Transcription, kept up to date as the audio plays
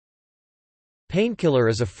Painkiller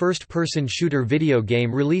is a first-person shooter video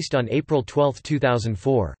game released on April 12,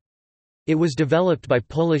 2004. It was developed by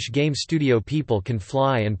Polish game studio People Can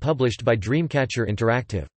Fly and published by Dreamcatcher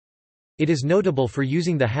Interactive. It is notable for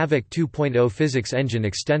using the Havok 2.0 physics engine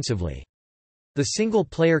extensively. The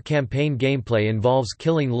single-player campaign gameplay involves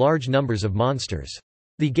killing large numbers of monsters.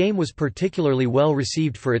 The game was particularly well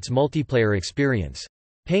received for its multiplayer experience.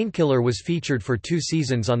 Painkiller was featured for 2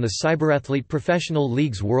 seasons on the Cyberathlete Professional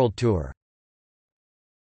League's World Tour.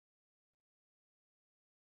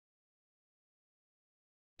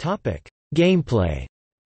 Gameplay.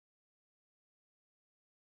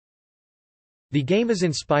 The game is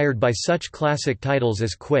inspired by such classic titles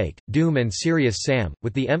as Quake, Doom and Serious Sam,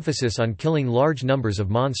 with the emphasis on killing large numbers of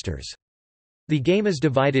monsters. The game is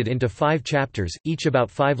divided into 5 chapters, each about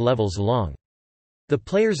 5 levels long. The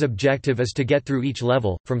player's objective is to get through each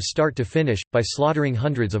level, from start to finish, by slaughtering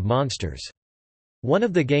hundreds of monsters. One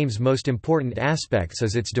of the game's most important aspects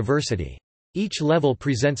is its diversity. Each level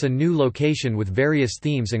presents a new location with various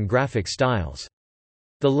themes and graphic styles.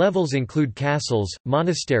 The levels include castles,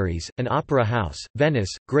 monasteries, an opera house,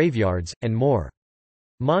 Venice, graveyards, and more.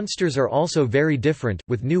 Monsters are also very different,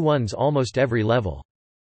 with new ones almost every level.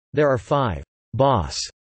 There are 5 boss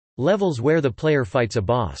levels where the player fights a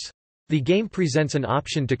boss. The game presents an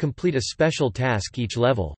option to complete a special task each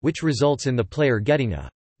level, which results in the player getting a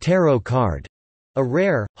tarot card, a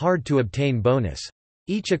rare, hard-to-obtain bonus.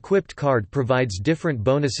 Each equipped card provides different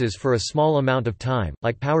bonuses for a small amount of time,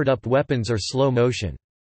 like powered-up weapons or slow motion.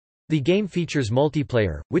 The game features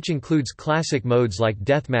multiplayer, which includes classic modes like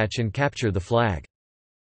Deathmatch and Capture the Flag.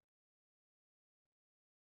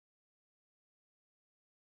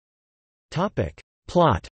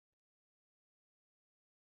 Plot.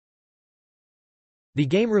 The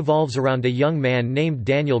game revolves around a young man named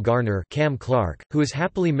Daniel Garner Cam Clark, who is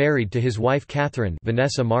happily married to his wife Catherine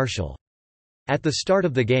Vanessa Marshall. At the start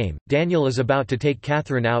of the game, Daniel is about to take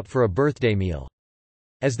Catherine out for a birthday meal.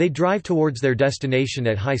 As they drive towards their destination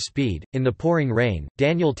at high speed, in the pouring rain,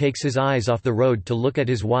 Daniel takes his eyes off the road to look at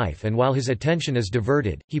his wife, and while his attention is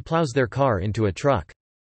diverted, he plows their car into a truck.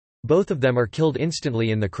 Both of them are killed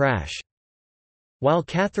instantly in the crash. While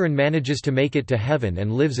Catherine manages to make it to heaven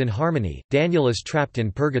and lives in harmony, Daniel is trapped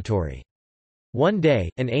in purgatory. One day,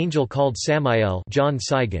 an angel called Samael John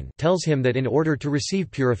Saigon tells him that in order to receive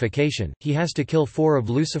purification, he has to kill 4 of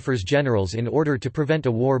Lucifer's generals in order to prevent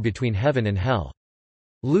a war between heaven and hell.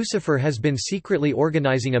 Lucifer has been secretly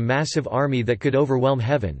organizing a massive army that could overwhelm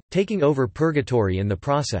heaven, taking over purgatory in the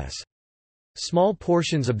process. Small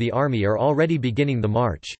portions of the army are already beginning the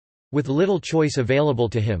march. With little choice available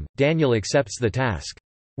to him, Daniel accepts the task.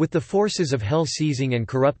 With the forces of hell seizing and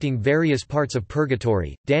corrupting various parts of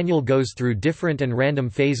purgatory, Daniel goes through different and random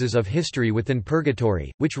phases of history within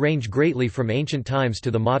purgatory, which range greatly from ancient times to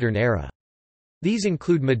the modern era. These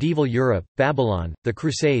include medieval Europe, Babylon, the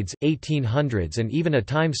Crusades, 1800s and even a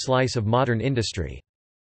time slice of modern industry.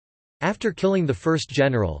 After killing the first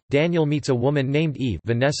general, Daniel meets a woman named Eve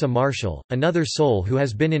Vanessa Marshall, another soul who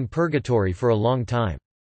has been in purgatory for a long time.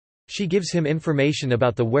 She gives him information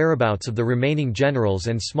about the whereabouts of the remaining generals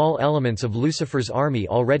and small elements of Lucifer's army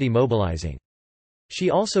already mobilizing. She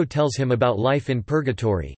also tells him about life in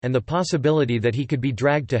purgatory, and the possibility that he could be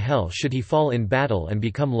dragged to hell should he fall in battle and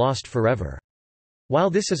become lost forever. While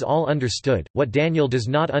this is all understood, what Daniel does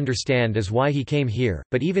not understand is why he came here,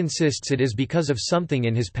 but Eve insists it is because of something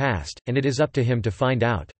in his past, and it is up to him to find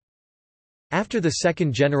out. After the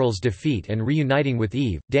second general's defeat and reuniting with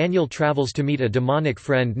Eve, Daniel travels to meet a demonic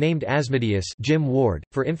friend named Asmodeus Jim Ward,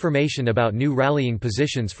 for information about new rallying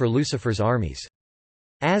positions for Lucifer's armies.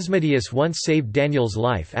 Asmodeus once saved Daniel's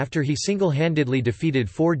life after he single-handedly defeated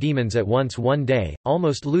 4 demons at once one day,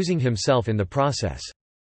 almost losing himself in the process.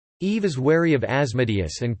 Eve is wary of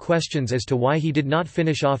Asmodeus and questions as to why he did not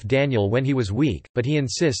finish off Daniel when he was weak, but he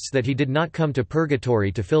insists that he did not come to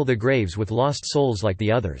purgatory to fill the graves with lost souls like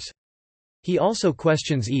the others. He also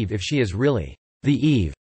questions Eve if she is really the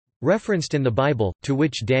Eve referenced in the Bible, to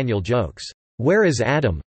which Daniel jokes, "Where is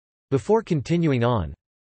Adam?" before continuing on.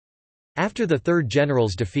 After the third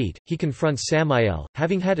general's defeat, he confronts Samael,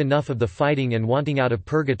 having had enough of the fighting and wanting out of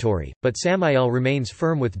purgatory, but Samael remains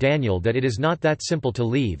firm with Daniel that it is not that simple to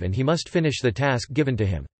leave and he must finish the task given to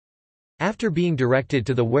him. After being directed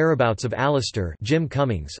to the whereabouts of Alistair Jim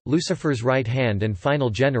Cummings, Lucifer's right hand and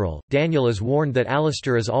final general, Daniel is warned that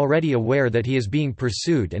Alistair is already aware that he is being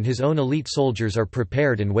pursued and his own elite soldiers are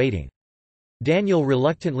prepared and waiting. Daniel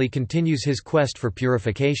reluctantly continues his quest for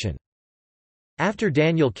purification. After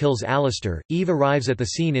Daniel kills Alistair, Eve arrives at the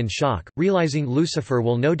scene in shock, realizing Lucifer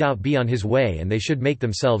will no doubt be on his way and they should make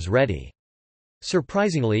themselves ready.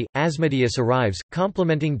 Surprisingly, Asmodeus arrives,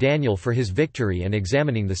 complimenting Daniel for his victory and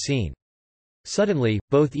examining the scene. Suddenly,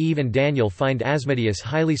 both Eve and Daniel find Asmodeus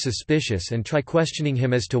highly suspicious and try questioning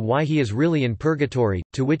him as to why he is really in purgatory,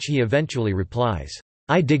 to which he eventually replies,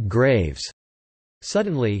 "I dig graves."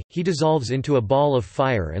 Suddenly, he dissolves into a ball of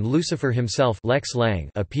fire and Lucifer himself, Lex Lang,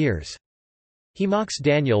 appears. He mocks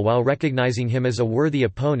Daniel while recognizing him as a worthy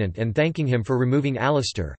opponent and thanking him for removing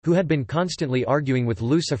Alistair, who had been constantly arguing with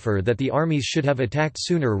Lucifer that the armies should have attacked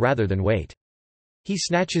sooner rather than wait. He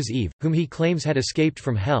snatches Eve, whom he claims had escaped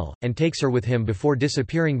from hell, and takes her with him before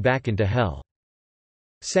disappearing back into hell.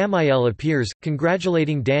 Samael appears,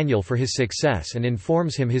 congratulating Daniel for his success and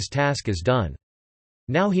informs him his task is done.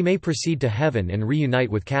 Now he may proceed to heaven and reunite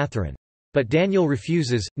with Catherine. But Daniel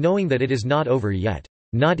refuses, knowing that it is not over yet,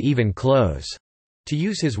 "not even close," to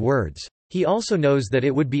use his words. He also knows that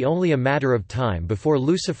it would be only a matter of time before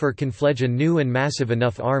Lucifer can fledge a new and massive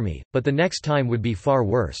enough army, but the next time would be far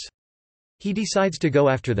worse. He decides to go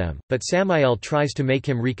after them, but Samael tries to make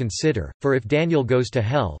him reconsider, for if Daniel goes to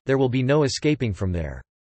hell, there will be no escaping from there.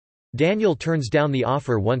 Daniel turns down the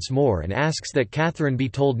offer once more and asks that Catherine be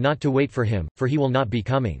told not to wait for him, for he will not be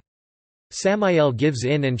coming. Samael gives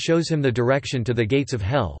in and shows him the direction to the gates of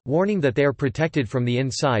hell, warning that they are protected from the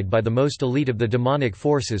inside by the most elite of the demonic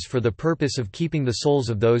forces for the purpose of keeping the souls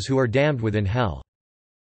of those who are damned within hell.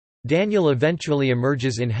 Daniel eventually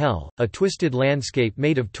emerges in hell, a twisted landscape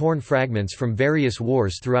made of torn fragments from various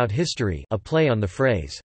wars throughout history, a play on the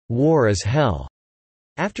phrase, "War is hell."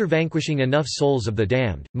 After vanquishing enough souls of the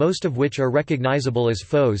damned, most of which are recognizable as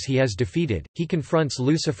foes he has defeated, he confronts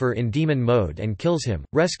Lucifer in demon mode and kills him,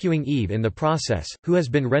 rescuing Eve in the process, who has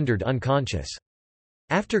been rendered unconscious.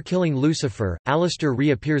 After killing Lucifer, Alistair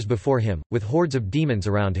reappears before him, with hordes of demons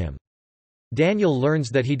around him. Daniel learns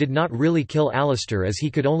that he did not really kill Alistair as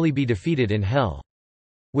he could only be defeated in hell.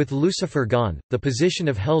 With Lucifer gone, the position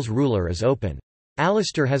of hell's ruler is open.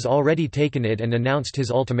 Alistair has already taken it and announced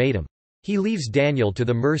his ultimatum. He leaves Daniel to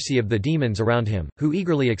the mercy of the demons around him, who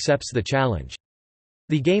eagerly accepts the challenge.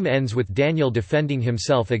 The game ends with Daniel defending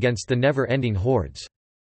himself against the never-ending hordes.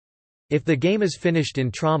 If the game is finished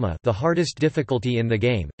in trauma, the hardest difficulty in the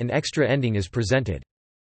game, an extra ending is presented.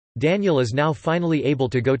 Daniel is now finally able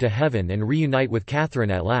to go to heaven and reunite with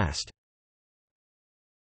Catherine at last.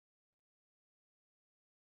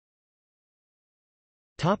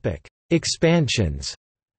 Expansions.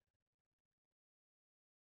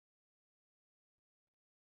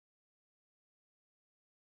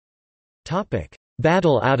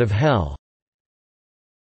 Battle Out of Hell.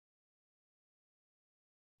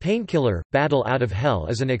 Painkiller – Battle Out of Hell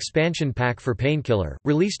is an expansion pack for Painkiller,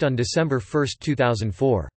 released on December 1,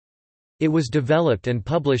 2004. It was developed and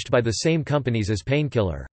published by the same companies as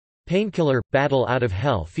Painkiller. Painkiller – Battle Out of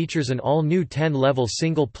Hell features an all-new 10-level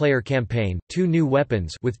single-player campaign, 2 new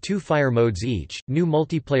weapons with 2 fire modes each, new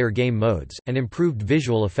multiplayer game modes, and improved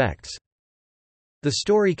visual effects. The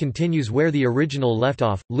story continues where the original left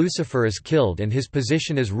off. Lucifer is killed and his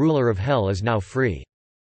position as ruler of Hell is now free.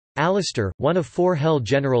 Alistair, one of 4 Hell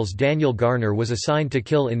generals Daniel Garner was assigned to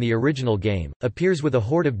kill in the original game, appears with a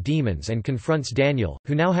horde of demons and confronts Daniel,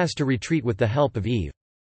 who now has to retreat with the help of Eve.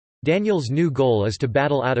 Daniel's new goal is to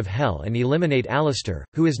battle out of Hell and eliminate Alistair,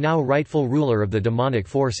 who is now rightful ruler of the demonic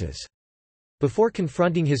forces. Before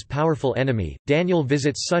confronting his powerful enemy, Daniel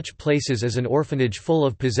visits such places as an orphanage full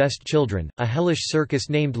of possessed children, a hellish circus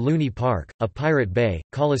named Looney Park, a pirate bay,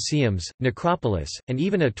 coliseums, necropolis, and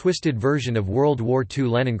even a twisted version of World War II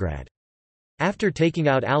Leningrad. After taking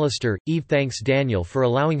out Alistair, Eve thanks Daniel for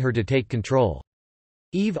allowing her to take control.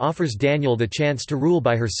 Eve offers Daniel the chance to rule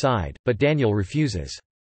by her side, but Daniel refuses.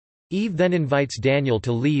 Eve then invites Daniel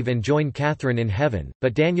to leave and join Catherine in heaven,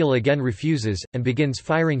 but Daniel again refuses, and begins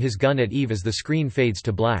firing his gun at Eve as the screen fades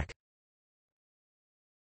to black.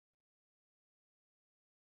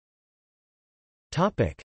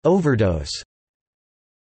 Overdose.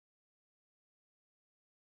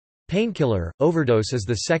 Painkiller – Overdose is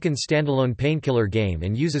the second standalone Painkiller game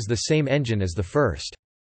and uses the same engine as the first.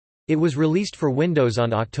 It was released for Windows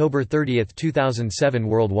on October 30, 2007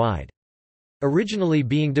 worldwide. Originally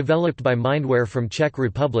being developed by Mindware from Czech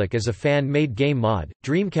Republic as a fan-made game mod,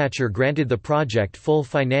 Dreamcatcher granted the project full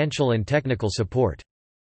financial and technical support.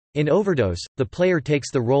 In Overdose, the player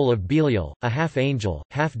takes the role of Belial, a half-angel,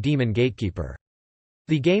 half-demon gatekeeper.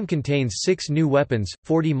 The game contains 6 new weapons,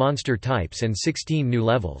 40 monster types and 16 new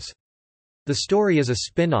levels. The story is a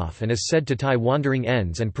spin-off and is said to tie wandering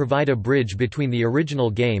ends and provide a bridge between the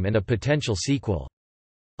original game and a potential sequel.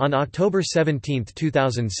 On October 17,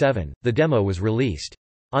 2007, the demo was released.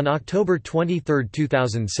 On October 23,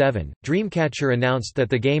 2007, Dreamcatcher announced that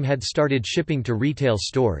the game had started shipping to retail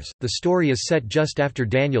stores. The story is set just after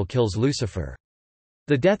Daniel kills Lucifer.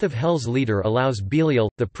 The death of Hell's leader allows Belial,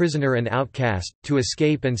 the prisoner and outcast, to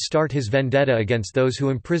escape and start his vendetta against those who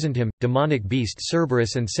imprisoned him, demonic beast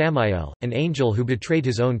Cerberus and Samael, an angel who betrayed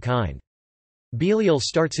his own kind. Belial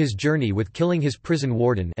starts his journey with killing his prison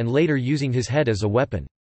warden and later using his head as a weapon.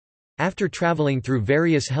 After traveling through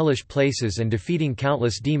various hellish places and defeating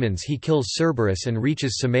countless demons, he kills Cerberus and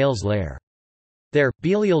reaches Samael's lair. There,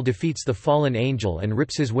 Belial defeats the fallen angel and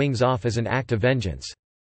rips his wings off as an act of vengeance.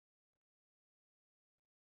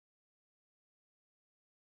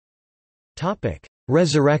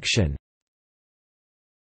 Resurrection.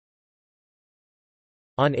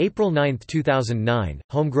 On April 9, 2009,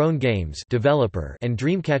 Homegrown Games developer and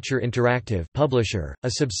Dreamcatcher Interactive publisher,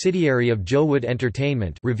 a subsidiary of Jowood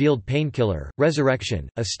Entertainment, revealed Painkiller, Resurrection,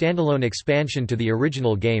 a standalone expansion to the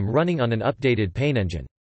original game running on an updated Pain engine.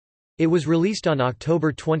 It was released on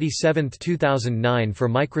October 27, 2009 for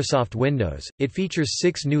Microsoft Windows. It features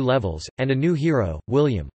 6 new levels, and a new hero,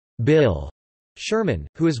 William Bill Sherman,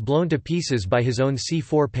 who is blown to pieces by his own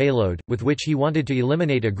C4 payload, with which he wanted to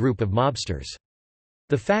eliminate a group of mobsters.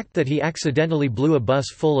 The fact that he accidentally blew a bus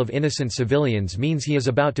full of innocent civilians means he is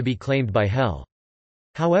about to be claimed by Hell.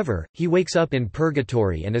 However, he wakes up in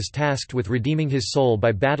Purgatory and is tasked with redeeming his soul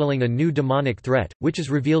by battling a new demonic threat, which is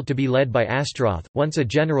revealed to be led by Astaroth, once a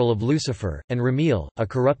general of Lucifer, and Ramiel, a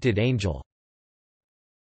corrupted angel.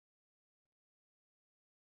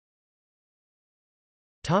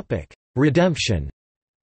 Redemption.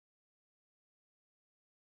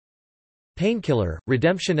 Painkiller,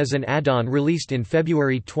 Redemption is an add-on released in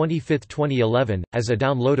February 25, 2011, as a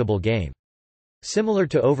downloadable game. Similar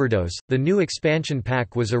to Overdose, the new expansion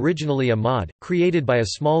pack was originally a mod, created by a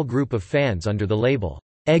small group of fans under the label,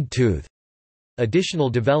 Eggtooth. Additional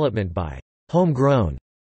development by Homegrown.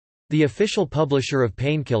 The official publisher of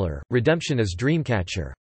Painkiller, Redemption is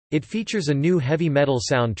Dreamcatcher. It features a new heavy metal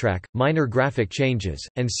soundtrack, minor graphic changes,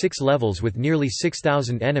 and 6 levels with nearly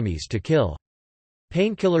 6,000 enemies to kill.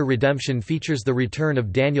 Painkiller Redemption features the return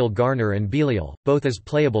of Daniel Garner and Belial, both as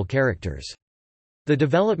playable characters. The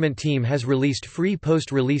development team has released free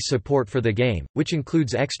post-release support for the game, which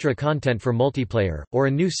includes extra content for multiplayer, or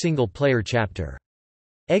a new single-player chapter.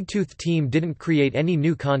 Eggtooth team didn't create any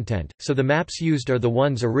new content, so the maps used are the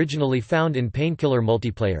ones originally found in Painkiller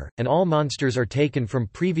multiplayer, and all monsters are taken from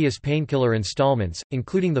previous Painkiller installments,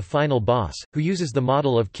 including the final boss, who uses the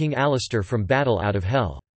model of King Alistair from Battle Out of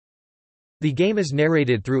Hell. The game is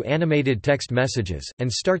narrated through animated text messages,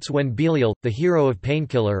 and starts when Belial, the hero of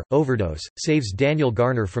Painkiller, Overdose, saves Daniel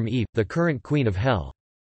Garner from Eve, the current Queen of Hell.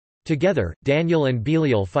 Together, Daniel and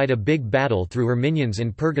Belial fight a big battle through her minions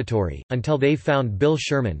in Purgatory, until they've found Bill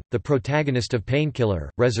Sherman, the protagonist of Painkiller,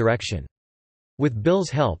 Resurrection. With Bill's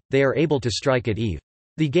help, they are able to strike at Eve.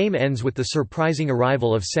 The game ends with the surprising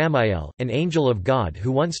arrival of Samael, an angel of God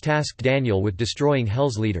who once tasked Daniel with destroying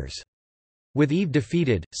Hell's leaders. With Eve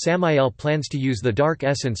defeated, Samael plans to use the dark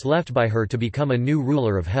essence left by her to become a new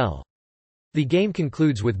ruler of Hell. The game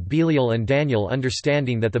concludes with Belial and Daniel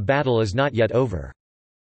understanding that the battle is not yet over.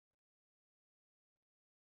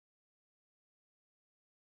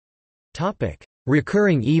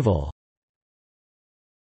 Recurring evil.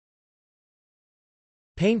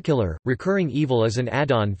 Painkiller, Recurring Evil is an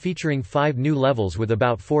add-on featuring 5 new levels with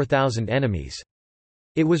about 4,000 enemies.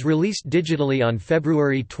 It was released digitally on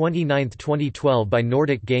February 29, 2012 by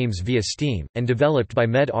Nordic Games via Steam, and developed by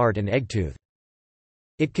Med Art and Eggtooth.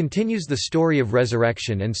 It continues the story of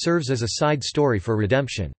Resurrection and serves as a side story for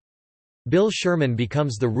Redemption. Bill Sherman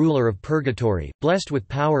becomes the ruler of Purgatory, blessed with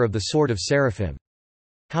power of the Sword of Seraphim.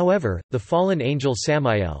 However, the fallen angel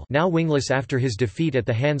Samael, now wingless after his defeat at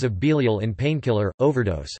the hands of Belial in Painkiller,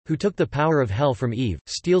 Overdose, who took the power of Hell from Eve,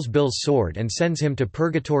 steals Bill's sword and sends him to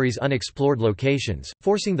Purgatory's unexplored locations,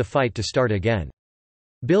 forcing the fight to start again.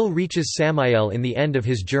 Bill reaches Samael in the end of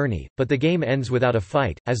his journey, but the game ends without a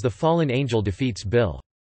fight, as the fallen angel defeats Bill.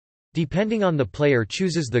 Depending on the player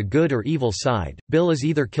chooses the good or evil side, Bill is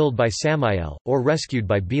either killed by Samael, or rescued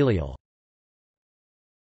by Belial.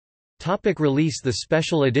 Release. The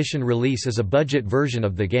Special Edition release is a budget version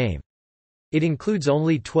of the game. It includes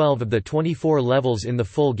only 12 of the 24 levels in the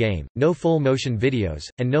full game, no full motion videos,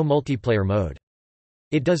 and no multiplayer mode.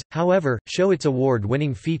 It does, however, show its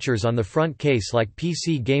award-winning features on the front case like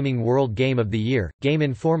PC Gaming World Game of the Year, Game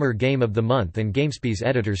Informer Game of the Month and GameSpy's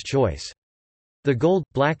Editor's Choice. The Gold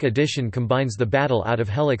 / Black Edition combines the Battle Out of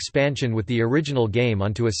Hell expansion with the original game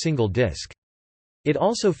onto a single disc. It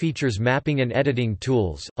also features mapping and editing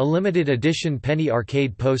tools, a limited edition penny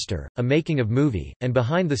arcade poster, a making of movie, and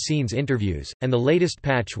behind-the-scenes interviews, and the latest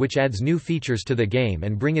patch which adds new features to the game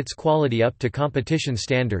and bring its quality up to competition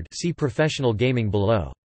standard. See professional gaming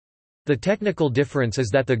below. The technical difference is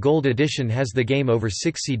that the Gold Edition has the game over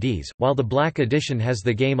 6 CDs, while the Black Edition has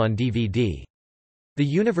the game on DVD. The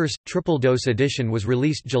Universe Triple Dose Edition was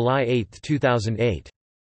released July 8, 2008.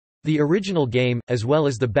 The original game, as well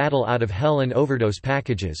as the Battle Out of Hell and Overdose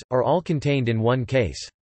packages, are all contained in one case.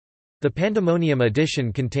 The Pandemonium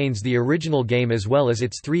Edition contains the original game as well as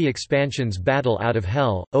its 3 expansions Battle Out of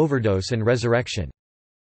Hell, Overdose and Resurrection.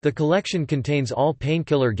 The collection contains all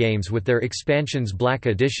Painkiller games with their expansions Black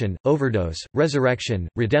Edition, Overdose, Resurrection,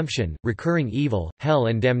 Redemption, Recurring Evil, Hell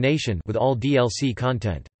and Damnation with all DLC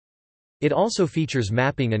content. It also features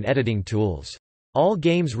mapping and editing tools. All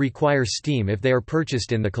games require Steam if they are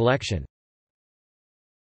purchased in the collection.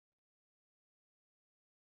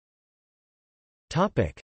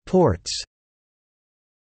 Ports.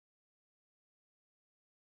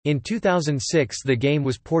 In 2006 the game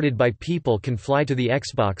was ported by People Can Fly to the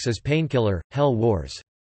Xbox as Painkiller, Hell Wars.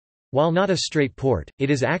 While not a straight port, it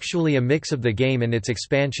is actually a mix of the game and its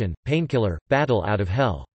expansion, Painkiller, Battle Out of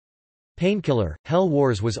Hell. Painkiller, Hell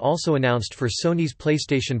Wars was also announced for Sony's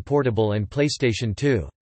PlayStation Portable and PlayStation 2.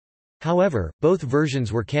 However, both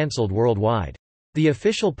versions were cancelled worldwide. The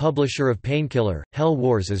official publisher of Painkiller, Hell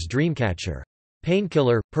Wars is Dreamcatcher.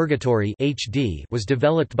 Painkiller, Purgatory HD was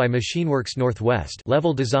developed by Machineworks Northwest,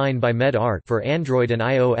 level design by Med Art for Android and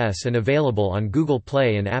iOS and available on Google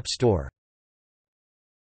Play and App Store.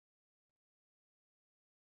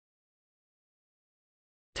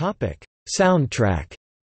 Soundtrack.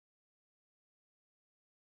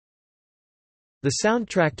 The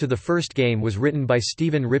soundtrack to the first game was written by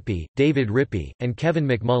Stephen Rippey, David Rippey, and Kevin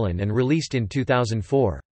McMullen and released in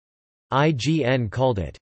 2004. IGN called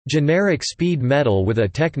it, "generic speed metal with a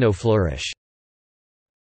techno flourish."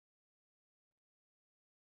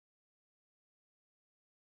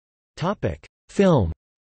 Film.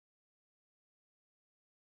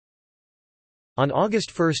 On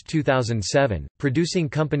August 1, 2007, producing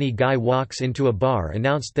company Guy Walks Into a Bar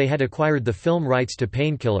announced they had acquired the film rights to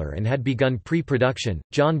Painkiller and had begun pre-production.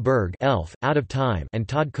 John Berg, Elf, Out of Time, and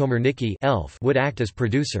Todd Komarnicki, Elf, would act as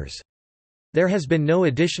producers. There has been no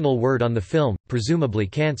additional word on the film, presumably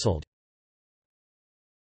cancelled.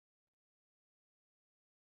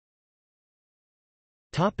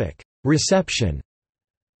 Topic: Reception.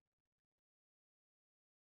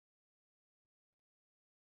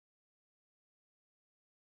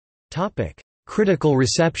 Critical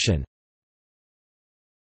reception.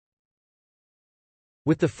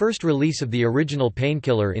 With the first release of the original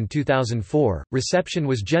Painkiller in 2004, reception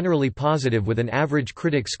was generally positive with an average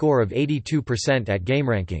critic score of 82% at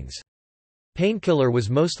GameRankings. Painkiller was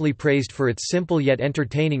mostly praised for its simple yet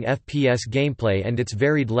entertaining FPS gameplay and its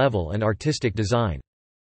varied level and artistic design.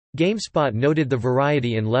 GameSpot noted the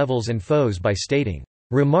variety in levels and foes by stating,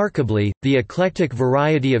 "Remarkably, the eclectic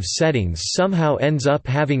variety of settings somehow ends up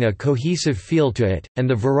having a cohesive feel to it, and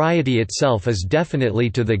the variety itself is definitely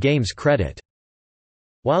to the game's credit."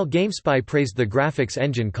 While GameSpy praised the graphics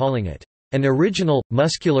engine, calling it, "an original,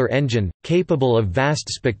 muscular engine, capable of vast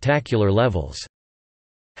spectacular levels."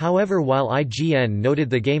 However, while IGN noted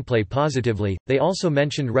the gameplay positively, they also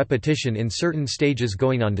mentioned repetition in certain stages,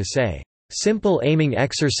 going on to say, "Simple aiming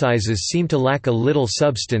exercises seem to lack a little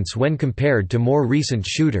substance when compared to more recent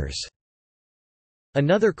shooters."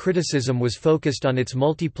 Another criticism was focused on its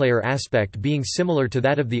multiplayer aspect being similar to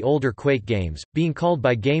that of the older Quake games, being called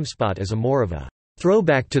by GameSpot as a more of a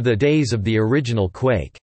throwback to the days of the original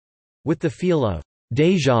Quake, with the feel of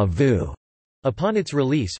déjà vu. Upon its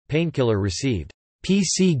release, Painkiller received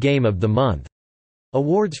PC Game of the Month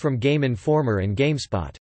awards from Game Informer and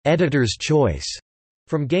GameSpot, Editor's Choice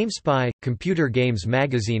from GameSpy, Computer Games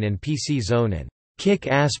Magazine and PC Zone, and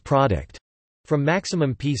Kick-Ass Product from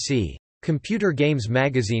Maximum PC. Computer Games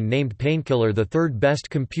Magazine named Painkiller the third best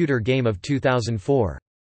computer game of 2004.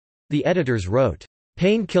 The editors wrote,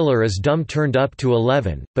 "Painkiller is dumb turned up to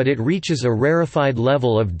 11, but it reaches a rarefied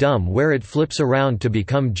level of dumb where it flips around to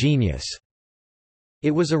become genius."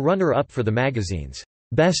 It was a runner-up for the magazine's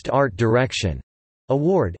Best Art Direction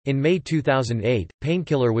award. In May 2008,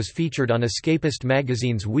 Painkiller was featured on Escapist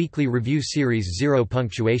magazine's weekly review series Zero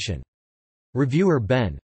Punctuation. Reviewer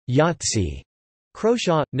Ben Yahtzee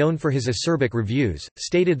Croshaw, known for his acerbic reviews,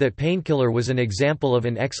 stated that Painkiller was an example of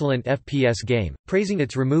an excellent FPS game, praising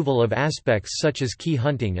its removal of aspects such as key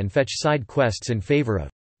hunting and fetch side quests in favor of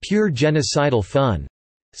pure genocidal fun.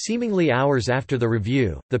 Seemingly hours after the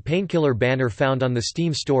review, the Painkiller banner found on the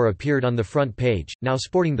Steam store appeared on the front page, now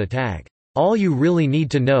sporting the tag, All you really need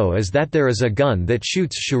to know is that there is a gun that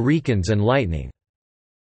shoots shurikens and lightning."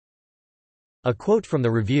 A quote from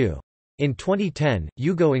the review. In 2010,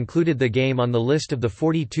 Yugo included the game on the list of the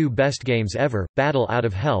 42 best games ever. Battle Out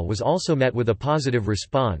of Hell was also met with a positive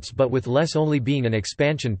response, but with less, only being an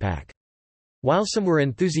expansion pack. While some were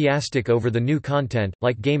enthusiastic over the new content,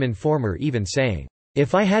 like Game Informer even saying,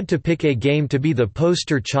 "If I had to pick a game to be the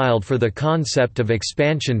poster child for the concept of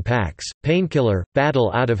expansion packs, Painkiller,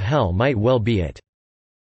 Battle Out of Hell might well be it."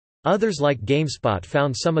 Others like GameSpot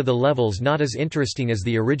found some of the levels not as interesting as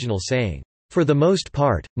the original, saying, "For the most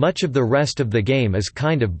part, much of the rest of the game is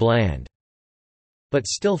kind of bland," but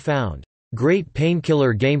still found great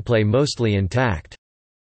Painkiller gameplay mostly intact.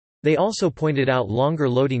 They also pointed out longer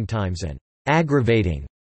loading times and aggravating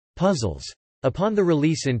puzzles. Upon the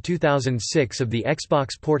release in 2006 of the Xbox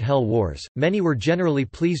port Hell Wars, many were generally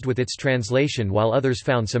pleased with its translation while others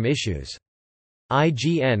found some issues.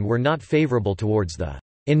 IGN were not favorable towards the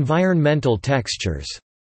environmental textures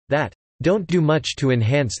that don't do much to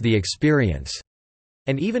enhance the experience,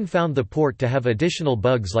 and even found the port to have additional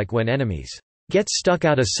bugs like when enemies get stuck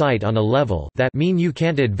out of sight on a level that mean you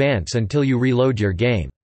can't advance until you reload your game.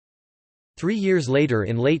 3 years later,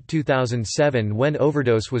 in late 2007, when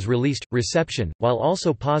Overdose was released, reception, while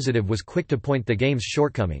also positive, was quick to point the game's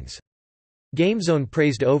shortcomings. GameZone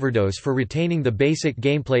praised Overdose for retaining the basic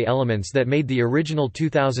gameplay elements that made the original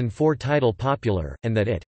 2004 title popular, and that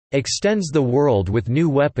it extends the world with new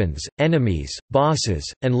weapons, enemies,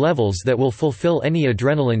 bosses, and levels that will fulfill any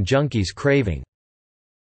adrenaline junkie's craving.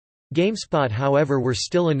 GameSpot, however, were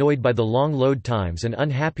still annoyed by the long load times and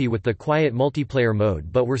unhappy with the quiet multiplayer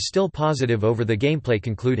mode, but were still positive over the gameplay,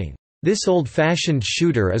 concluding, "This old-fashioned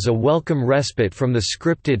shooter is a welcome respite from the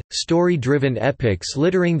scripted, story-driven epics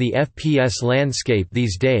littering the FPS landscape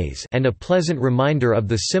these days, and a pleasant reminder of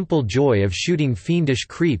the simple joy of shooting fiendish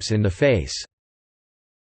creeps in the face."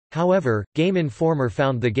 However, Game Informer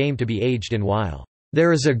found the game to be aged in. While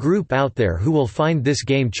there is a group out there who will find this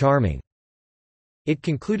game charming, it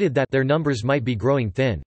concluded that their numbers might be growing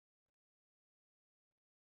thin.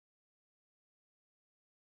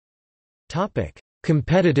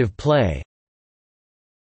 Competitive play.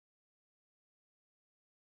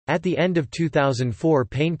 At the end of 2004,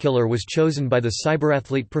 Painkiller was chosen by the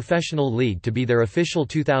Cyberathlete Professional League to be their official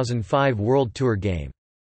 2005 World Tour game.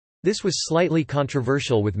 This was slightly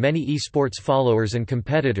controversial with many esports followers and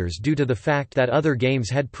competitors due to the fact that other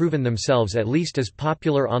games had proven themselves at least as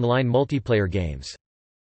popular online multiplayer games.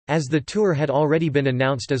 As the tour had already been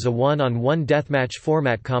announced as a one-on-one deathmatch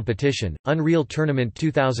format competition, Unreal Tournament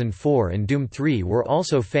 2004 and Doom 3 were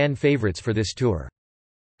also fan favorites for this tour.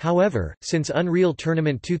 However, since Unreal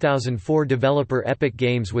Tournament 2004 developer Epic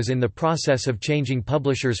Games was in the process of changing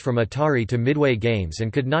publishers from Atari to Midway Games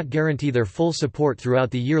and could not guarantee their full support throughout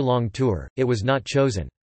the year-long tour, it was not chosen.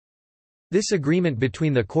 This agreement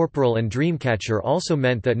between the Corporal and Dreamcatcher also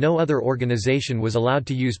meant that no other organization was allowed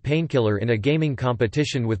to use Painkiller in a gaming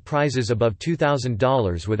competition with prizes above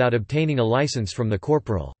 $2,000 without obtaining a license from the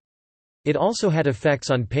Corporal. It also had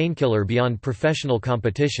effects on Painkiller beyond professional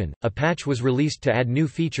competition. A patch was released to add new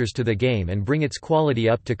features to the game and bring its quality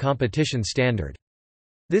up to competition standard.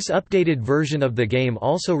 This updated version of the game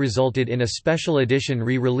also resulted in a special edition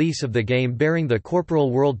re-release of the game bearing the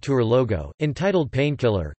Corporal World Tour logo, entitled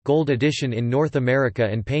Painkiller, Gold Edition in North America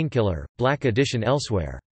and Painkiller, Black Edition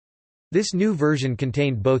elsewhere. This new version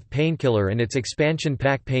contained both Painkiller and its expansion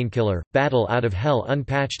pack Painkiller, Battle Out of Hell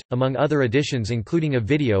Unpatched, among other additions, including a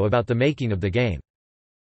video about the making of the game.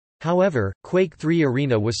 However, Quake 3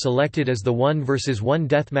 Arena was selected as the 1 vs 1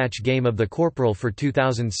 deathmatch game of the Corporal for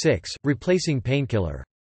 2006, replacing Painkiller.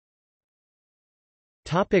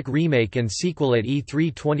 Remake and sequel. At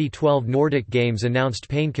E3 2012, Nordic Games announced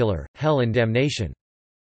Painkiller, Hell and Damnation.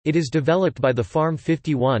 It is developed by the Farm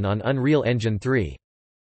 51 on Unreal Engine 3.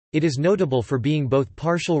 It is notable for being both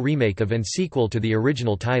partial remake of and sequel to the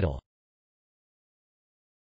original title.